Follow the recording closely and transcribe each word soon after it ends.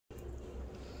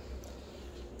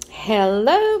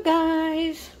Hello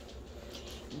guys,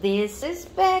 this is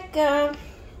Becca,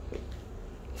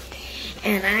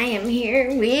 and I am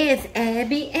here with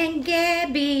Abby and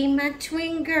Gabby, my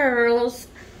twin girls,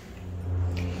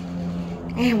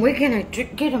 and we're gonna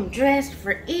get them dressed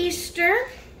for Easter.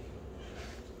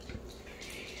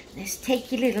 Let's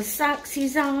take your little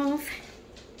socksies off.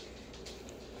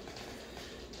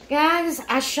 Guys,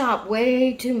 I shop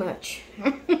way too much.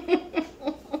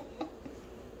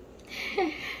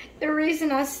 The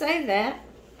reason I say that,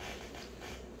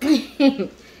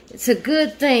 it's a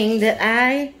good thing that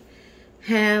I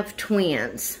have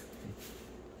twins.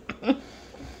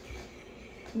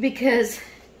 Because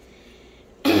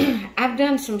I've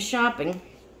done some shopping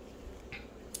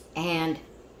and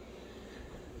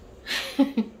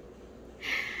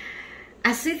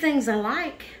I see things I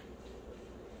like,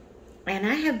 and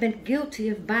I have been guilty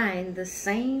of buying the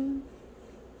same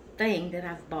thing that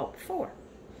I've bought before.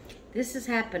 This has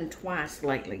happened twice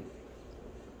lately.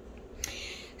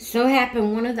 So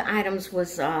happened one of the items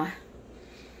was,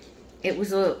 it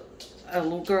was a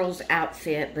little girl's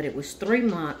outfit, but it was 3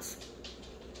 months.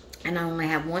 And I only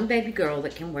have one baby girl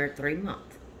that can wear 3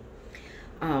 months.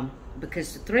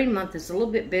 Because the 3 month is a little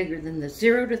bit bigger than the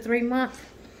 0 to 3 month.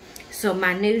 So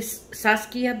my new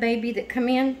Saskia baby that come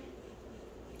in,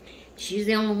 she's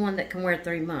the only one that can wear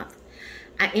 3 month.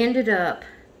 I ended up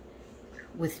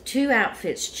with 2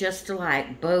 outfits just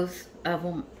alike, both of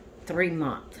them 3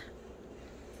 month.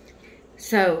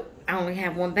 So I only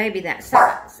have one baby that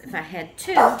size. If I had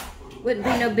 2, it wouldn't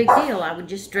be no big deal. I would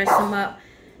just dress them up,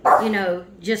 you know,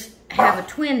 just have a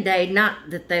twin day.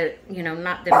 Not that they, you know,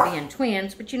 not them being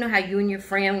twins, but you know how you and your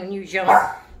friend when you was young,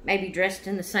 maybe dressed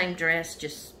in the same dress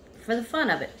just for the fun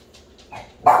of it.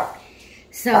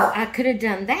 So I could have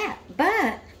done that,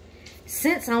 but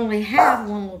since I only have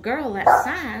one little girl that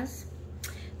size,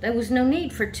 there was no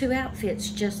need for 2 outfits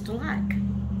just alike.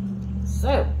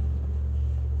 So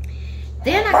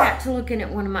then I got to looking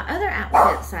at one of my other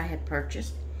outfits I had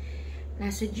purchased, and I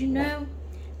said, you know,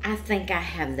 I think I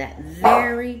have that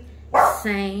very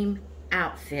same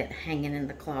outfit hanging in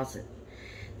the closet.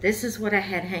 This is what I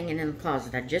had hanging in the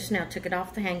closet. I just now took it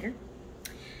off the hanger.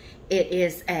 It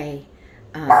is a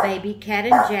baby Cat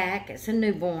and Jack. It's a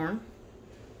newborn.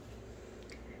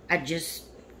 This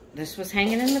was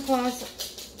hanging in the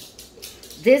closet.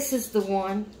 This is the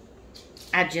one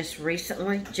I just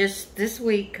recently, just this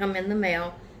week, come in the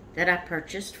mail that I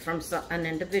purchased from an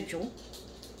individual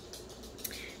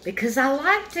because I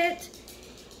liked it.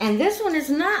 And this one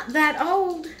is not that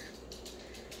old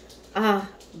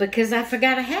because I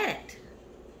forgot I had it.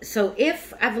 So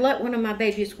if I've let one of my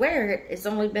babies wear it, it's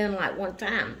only been like one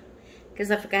time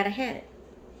because I forgot I had it.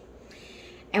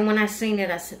 And when I seen it,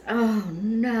 I said, oh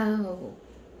no.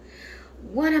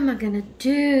 What am I going to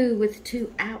do with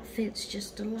 2 outfits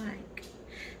just alike?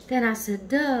 Then I said,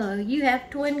 duh, you have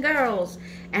twin girls,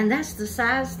 and that's the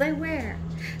size they wear.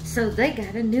 So they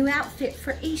got a new outfit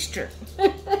for Easter.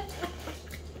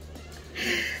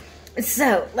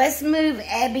 So let's move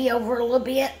Abby over a little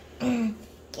bit.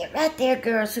 Get right there,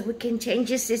 girl, so we can change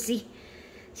your sissy.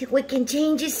 So we can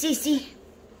change your sissy.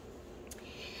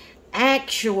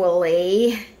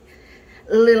 Actually,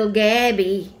 little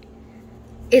Gabby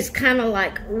is kind of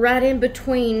like right in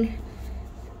between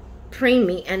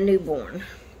preemie and newborn.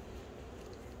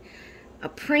 A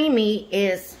preemie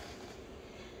is,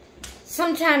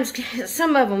 sometimes,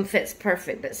 some of them fits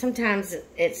perfect, but sometimes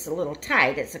it's a little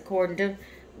tight. It's according to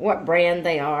what brand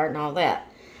they are and all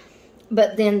that.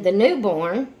 But then the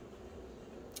newborn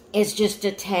is just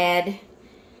a tad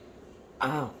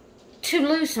too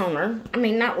loose on her. I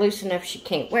mean, not loose enough she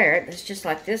can't wear it. It's just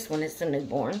like this one. It's a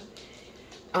newborn.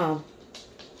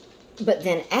 But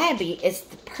then Abby is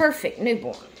the perfect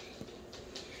newborn.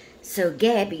 So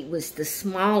Gabby was the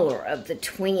smaller of the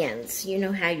twins. You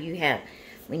know how you have,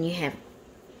 when you have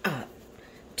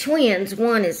twins,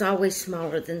 one is always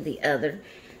smaller than the other.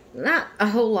 Not a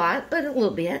whole lot, but a little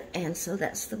bit. And so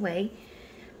that's the way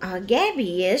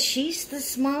Gabby is. She's the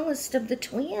smallest of the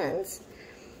twins.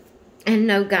 And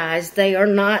no, guys, they are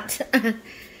not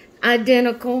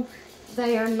identical.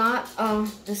 They are not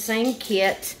the same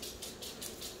kit.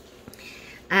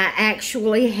 I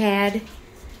actually had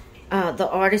the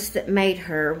artist that made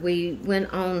her. We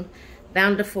went on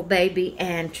Bountiful Baby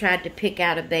and tried to pick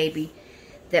out a baby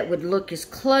that would look as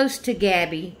close to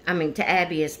Abby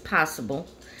as possible.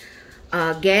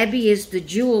 Gabby is the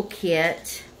jewel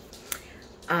kit.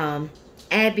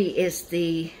 Abby is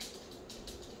the,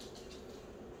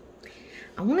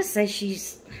 I want to say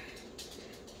she's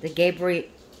the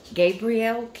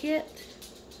Gabrielle kit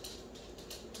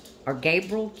or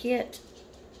Gabriel kit.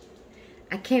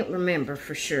 I can't remember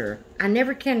for sure. I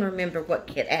never can remember what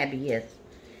kit Abby is.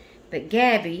 But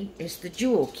Gabby is the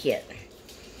jewel kit.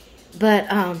 But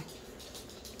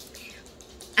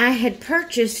I had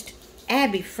purchased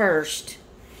Abby first.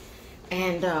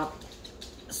 And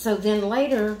so then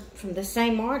later, from the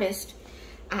same artist,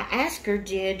 I asked her,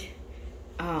 did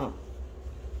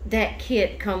that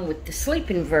kit come with the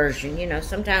sleeping version? You know,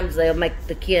 sometimes they'll make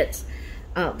the kits,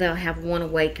 they'll have one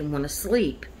awake and one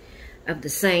asleep of the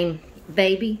same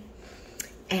baby.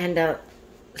 And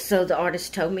so the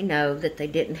artist told me no, that they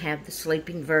didn't have the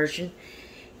sleeping version.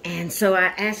 And so I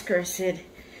asked her, I said,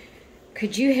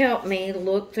 could you help me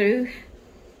look through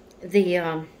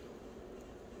the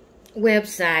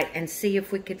website and see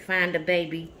if we could find a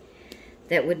baby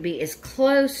that would be as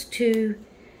close to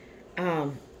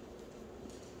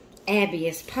Abby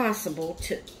as possible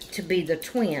to be the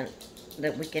twin,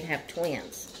 that we could have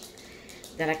twins,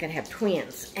 that I could have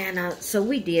twins. And so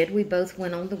we did. We both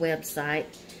went on the website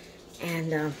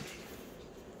and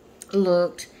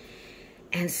looked.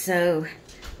 And so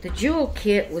the jewel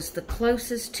kit was the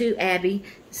closest to Abby.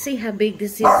 See how big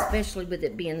this is, especially with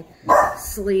it being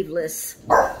sleeveless.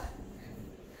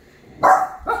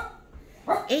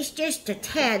 It's just a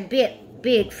tad bit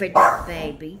big for that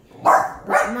baby,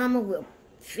 but Mama will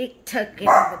tuck it in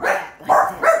the back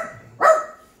like that.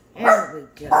 There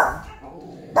we go.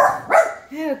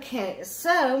 Okay,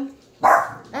 so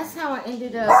that's how I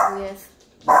ended up with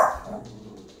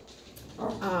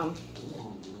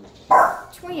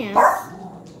twins.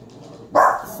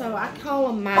 So I call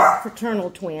them my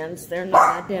fraternal twins. They're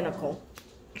not identical.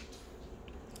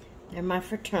 They're my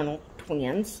fraternal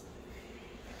twins.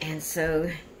 And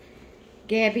so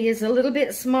Gabby is a little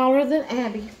bit smaller than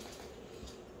Abby.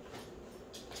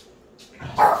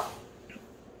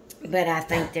 But I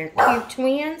think they're cute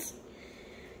twins,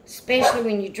 especially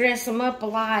when you dress them up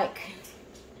alike.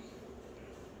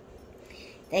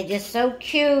 They're just so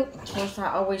cute. Of course,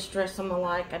 I always dress them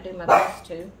alike. I do my best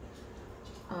to.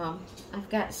 I've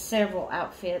got several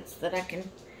outfits that I can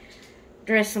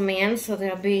dress them in, so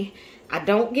they'll be... I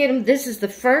don't get them... This is the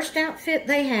first outfit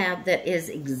they have that is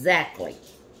exactly...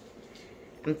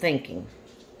 I'm thinking.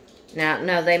 Now,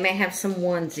 no, they may have some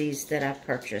onesies that I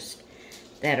purchased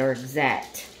that are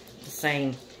exact the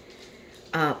same.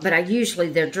 But I usually,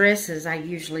 their dresses, I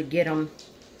usually get them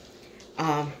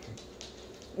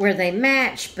where they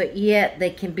match, but yet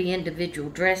they can be individual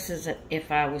dresses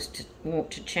if I was to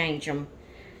want to change them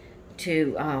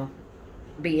to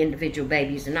be individual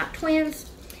babies and not twins.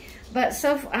 But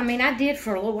so, I mean, I did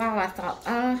for a little while. I thought,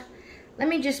 let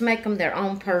me just make them their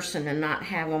own person and not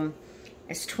have them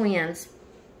as twins.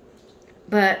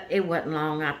 But it wasn't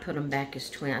long. I put them back as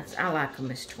twins. I like them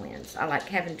as twins. I like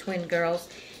having twin girls.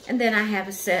 And then I have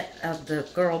a set of the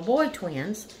girl-boy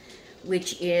twins,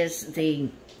 which is the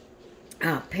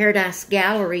Paradise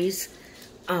Galleries.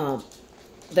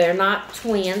 They're not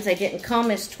twins. They didn't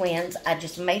come as twins. I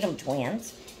just made them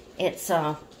twins. It's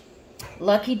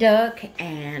Lucky Duck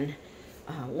and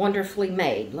Wonderfully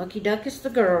Made. Lucky Duck is the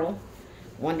girl.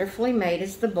 Wonderfully Made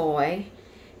is the boy.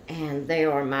 And they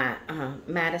are my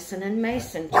Madison and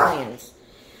Mason twins.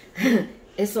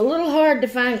 It's a little hard to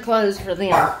find clothes for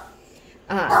them.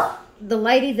 The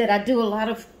lady that I do a lot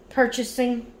of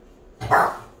purchasing...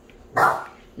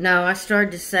 No, I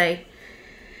started to say...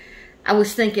 I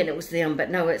was thinking it was them, but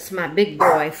no, it's my big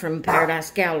boy from Paradise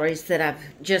Galleries that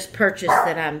I've just purchased,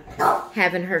 that I'm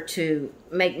having her to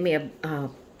make me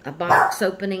a box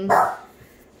opening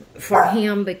for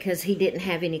him because he didn't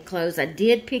have any clothes. I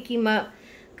did pick him up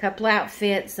a couple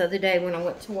outfits the other day when I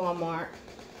went to Walmart,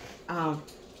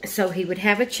 so he would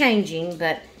have a changing,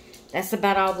 but that's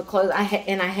about all the clothes. I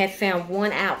had found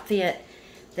one outfit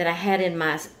that I had in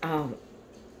my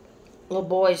little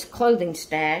boy's clothing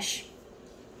stash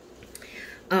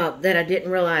that I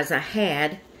didn't realize I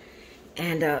had,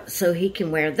 and so he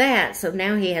can wear that. So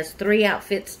now he has 3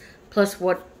 outfits plus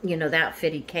what, you know, the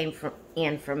outfit he came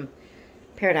from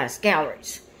Paradise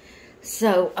Galleries.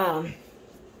 So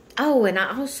oh, and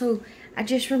I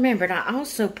just remembered, I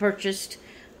also purchased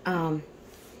on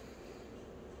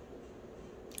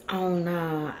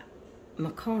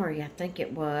Macari, I think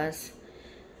it was,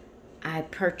 I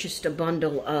purchased a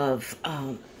bundle of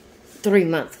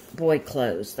 3-month boy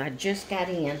clothes. I just got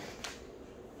in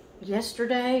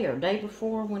yesterday or day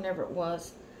before, whenever it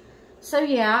was. So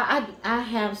yeah, I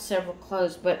have several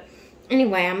clothes, but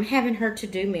anyway, I'm having her to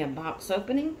do me a box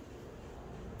opening.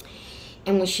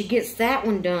 And when she gets that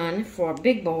one done for a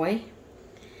big boy,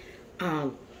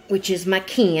 which is my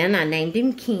Ken, I named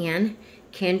him Ken,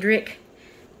 Kendrick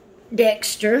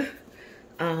Dexter.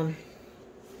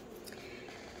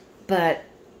 But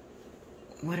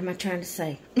what am I trying to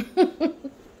say?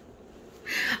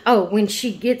 Oh, when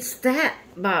she gets that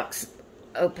box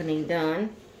opening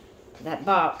done, that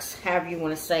box, however you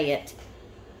want to say it,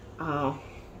 I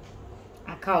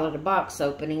call it a box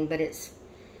opening, but it's,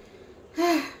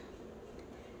 I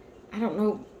don't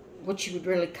know what you would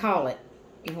really call it.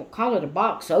 You don't call it a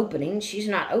box opening. She's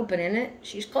not opening it.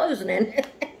 She's closing it.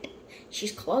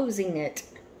 She's closing it.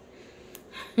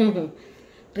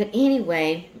 But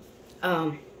anyway,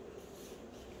 when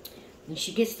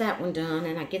she gets that one done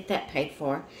and I get that paid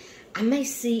for, I may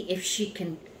see if she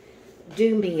can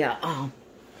do me a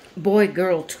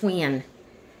boy-girl twin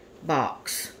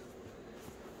box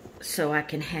so I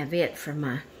can have it for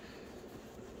my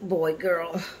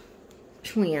boy-girl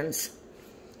twins.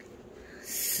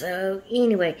 So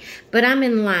anyway, but I'm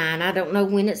in line. I don't know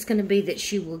when it's going to be that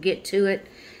she will get to it.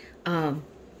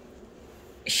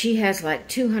 She has like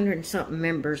 200 and something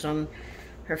members on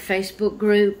her Facebook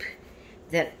group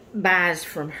that buys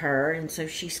from her, and so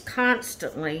she's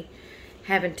constantly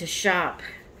having to shop.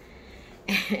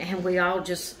 And we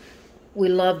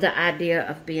love the idea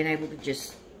of being able to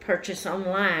just purchase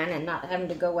online and not having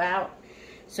to go out.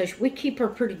 So we keep her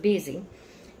pretty busy.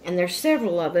 And there's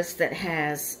several of us that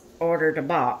has ordered a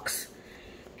box.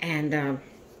 And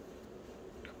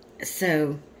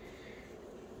so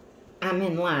I'm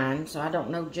in line, so I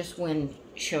don't know just when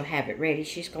she'll have it ready.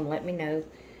 She's going to let me know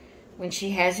when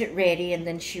she has it ready, and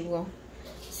then she will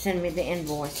send me the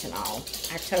invoice and all.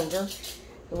 I told her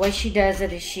the way she does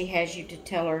it is she has you to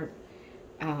tell her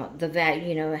the value,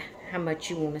 you know, how much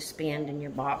you want to spend in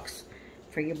your box,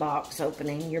 for your box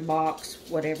opening, your box,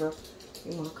 whatever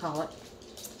you want to call it.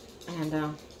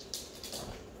 And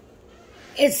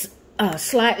it's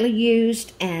slightly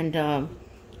used and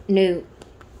new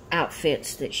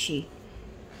outfits that she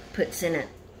puts in it.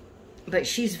 But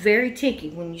she's very ticky.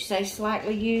 When you say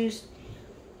slightly used,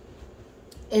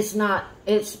 it's not,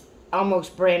 it's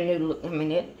almost brand new. I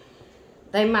mean,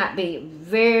 they might be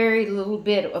very little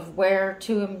bit of wear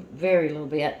to them, very little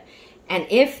bit. And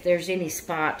if there's any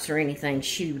spots or anything,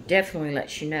 she definitely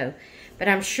lets you know. But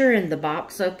I'm sure in the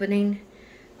box opening,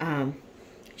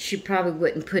 she probably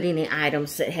wouldn't put any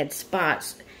items that had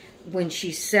spots when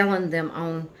she's selling them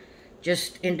on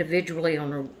just individually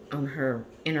on her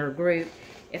in her group.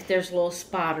 If there's a little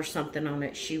spot or something on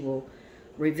it, she will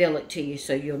reveal it to you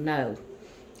so you'll know.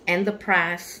 And the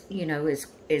price, you know,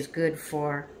 is good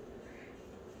for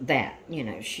that. You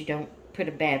know, she don't put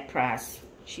a bad price.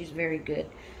 She's very good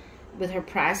with her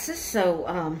prices. So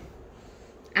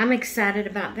I'm excited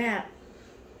about that.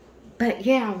 But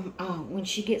yeah, when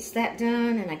she gets that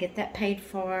done and I get that paid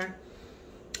for,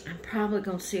 I'm probably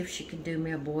going to see if she can do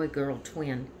me a boy-girl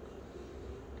twin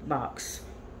box.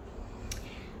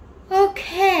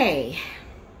 Okay.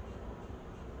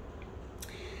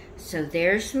 So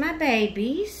there's my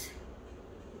babies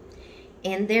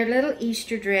in their little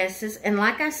Easter dresses. And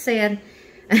like I said,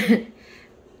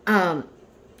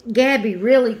 Gabby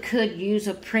really could use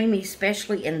a preemie,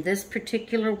 especially in this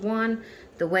particular one.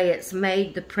 The way it's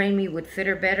made, the preemie would fit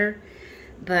her better.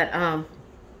 But I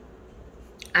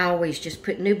always just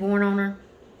put newborn on her.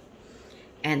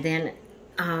 And then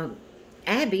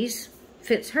Abby's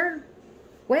fits her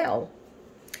well.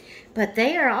 But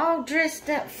they are all dressed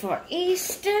up for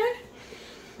Easter.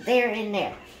 They're in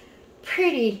their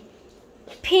pretty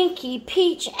pinky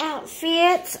peach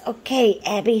outfits. Okay,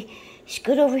 Abby,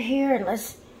 scoot over here and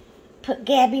let's put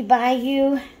Gabby by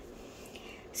you.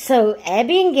 So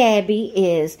Abby and Gabby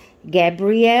is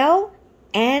Gabrielle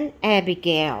and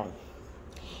Abigail.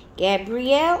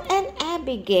 Gabrielle and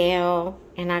Abigail.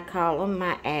 And I call them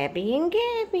my Abby and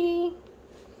Gabby.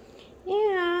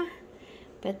 Yeah.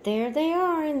 But there they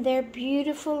are in their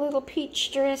beautiful little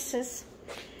peach dresses.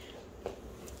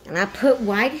 And I put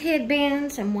white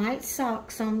headbands and white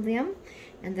socks on them.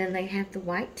 And then they have the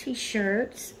white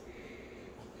t-shirts.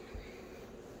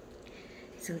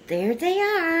 So there they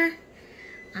are.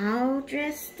 All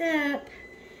dressed up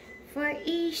for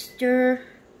Easter.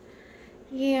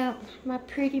 Yeah, my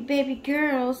pretty baby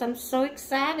girls. I'm so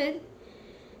excited.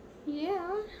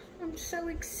 Yeah, I'm so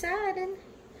excited.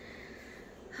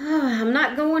 Oh, I'm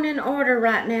not going in order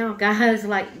right now, guys,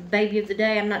 like baby of the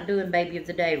day. I'm not doing baby of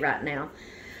the day right now.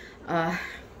 I'm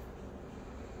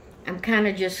kind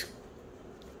of just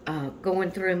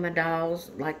going through my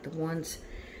dolls, like the ones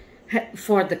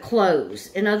for the clothes.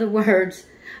 In other words,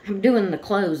 I'm doing the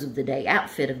clothes of the day,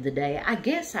 outfit of the day, I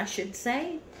guess I should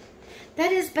say.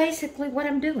 That is basically what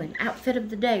I'm doing, outfit of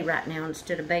the day right now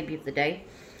instead of baby of the day.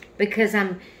 Because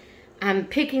I'm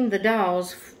picking the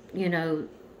dolls, you know,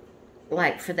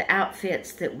 like for the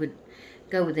outfits that would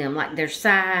go with them, like their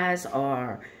size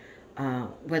or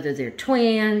whether they're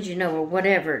twins, you know, or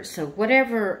whatever. So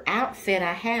whatever outfit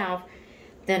I have,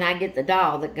 then I get the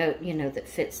doll that that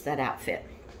fits that outfit.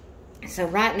 So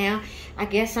right now, I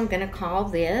guess I'm going to call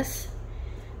this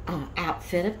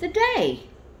outfit of the day.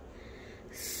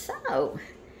 So,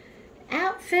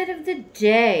 outfit of the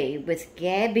day with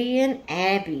Gabby and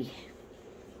Abby.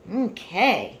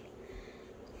 Okay.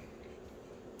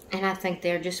 And I think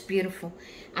they're just beautiful.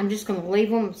 I'm just going to leave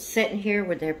them sitting here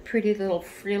with their pretty little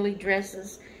frilly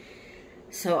dresses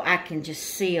so I can just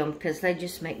see them, because they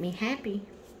just make me happy.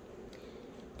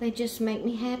 They just make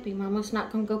me happy. Mama's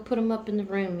not going to go put them up in the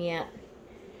room yet.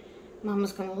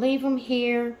 Mama's going to leave them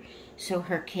here so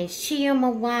her can see them a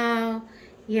while.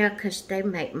 Yeah, because they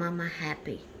make Mama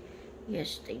happy.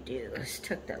 Yes, they do. Let's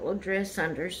tuck that little dress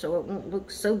under so it won't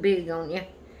look so big on you.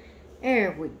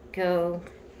 There we go.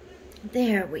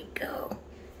 There we go.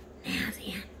 Now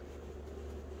then.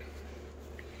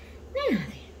 Now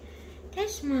then.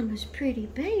 That's Mama's pretty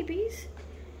babies.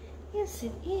 Yes,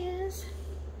 it is.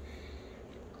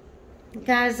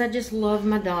 Guys, I just love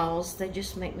my dolls. They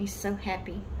just make me so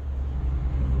happy.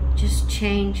 Just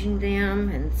changing them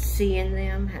and seeing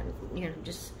them. And,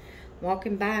 just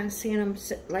walking by and seeing them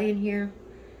laying here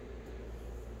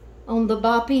on the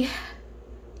boppy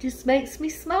just makes me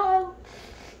smile.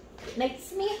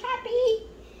 Makes me happy.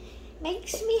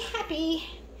 Makes me happy.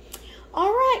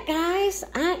 Alright, guys.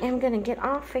 I am going to get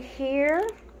off of here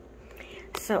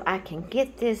so I can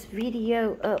get this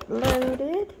video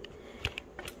uploaded.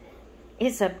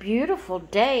 It's a beautiful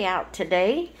day out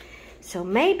today. So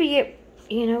maybe it,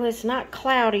 it's not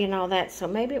cloudy and all that. So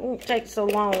maybe it won't take so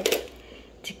long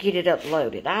to get it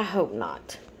uploaded. I hope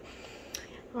not.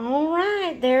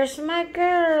 Alright, there's my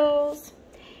girls.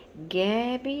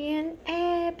 Gabby and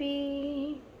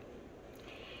Abby.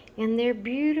 And their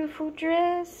beautiful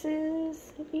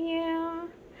dresses. Yeah.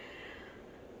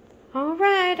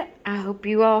 Alright, I hope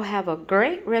you all have a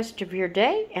great rest of your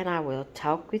day. And I will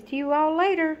talk with you all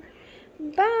later.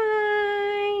 Bye.